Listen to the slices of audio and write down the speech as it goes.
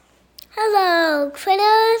Hello,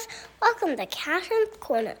 critters. Welcome to Caston's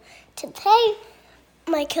Corner. Today,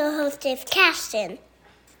 my co-host is Caston.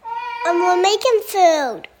 We're making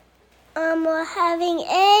food. We're having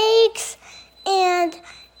eggs and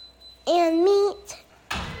meat.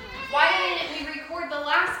 Why didn't we record the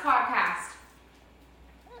last podcast?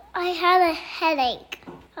 I had a headache.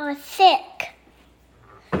 I was sick.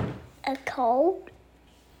 A cold.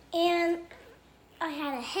 And I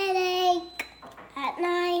had a headache at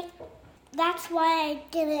night. That's why I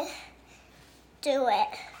didn't do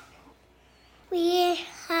it. We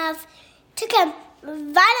have taken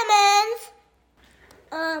vitamins,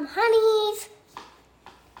 honeys,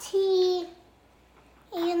 tea,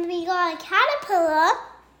 and we got a caterpillar,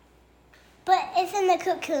 but it's in the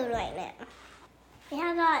cocoon right now. We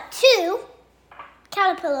have got 2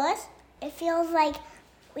 caterpillars. It feels like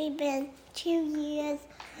we've been 2 years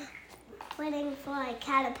waiting for a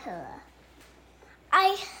caterpillar.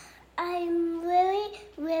 I'm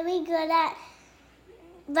really good at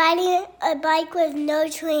riding a bike with no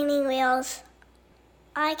training wheels.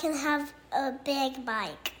 I can have a big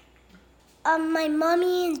bike. My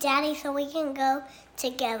mommy and daddy, so we can go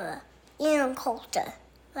together. And Coulter,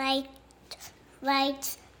 ride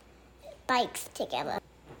bikes together.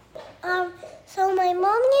 So my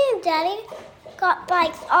mommy and daddy got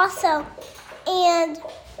bikes also, and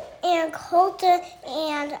Coulter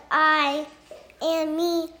and I and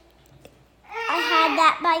me. I had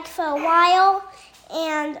that bike for a while,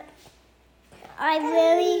 and I'm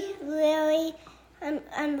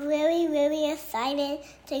really excited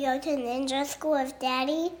to go to ninja school with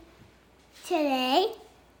Daddy today.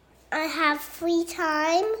 I have free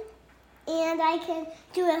time, and I can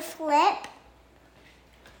do a flip.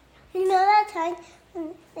 You know that time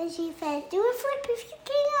when she said, do a flip if you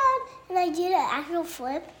can, and I did an actual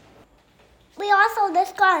flip. We also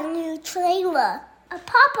just got a new trailer. A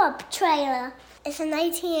pop-up trailer. It's a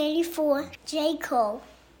 1984 J-Cole.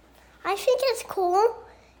 I think it's cool,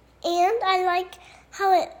 and I like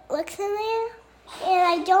how it looks in there. And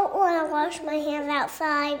I don't want to wash my hands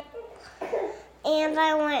outside, and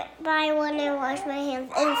I want to wash my hands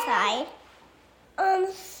inside.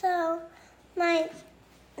 So the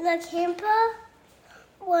camper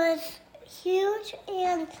was huge,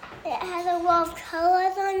 and it had a lot of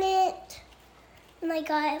colors on it, and I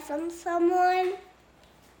got it from someone.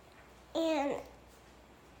 And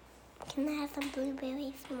can I have some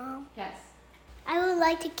blueberries, Mom? Yes. I would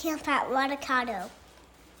like to camp at Radicado.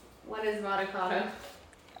 What is Radicado?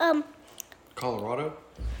 Colorado?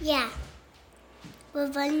 Yeah.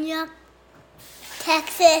 Livonia,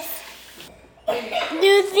 Texas,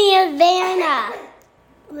 Louisiana.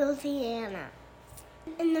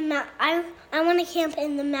 In the I want to camp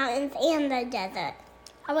in the mountains and the desert.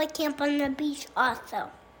 I would camp on the beach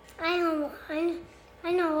also. I know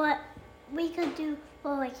what we could do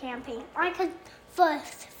while we're camping. I could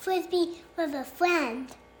first frisbee with a friend.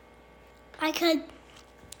 I could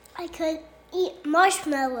eat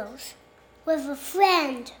marshmallows with a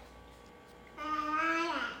friend.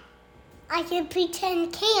 I can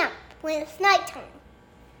pretend camp when it's nighttime.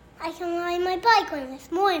 I can ride my bike when it's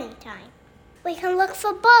morning time. We can look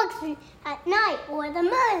for bugs at night or the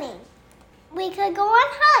morning. We could go on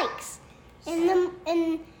hikes in the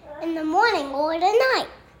morning or the night.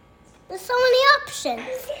 There's so many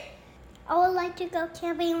options. I would like to go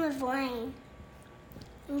camping with Lane.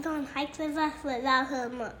 And go on hikes with us without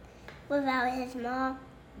his mom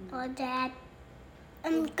or dad.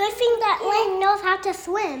 And good thing that Lane knows how to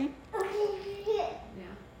swim. Yeah.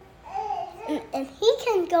 And he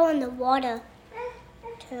can go in the water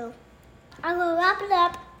too. I will wrap it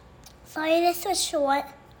up. Sorry this was short.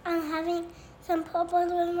 I'm having some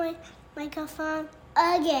problems with my microphone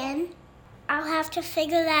again. I'll have to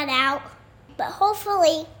figure that out. But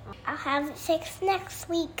hopefully, I'll have it fixed next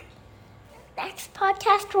week. Next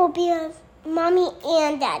podcast will be of Mommy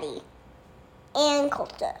and Daddy and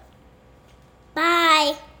Coulter.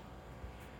 Bye.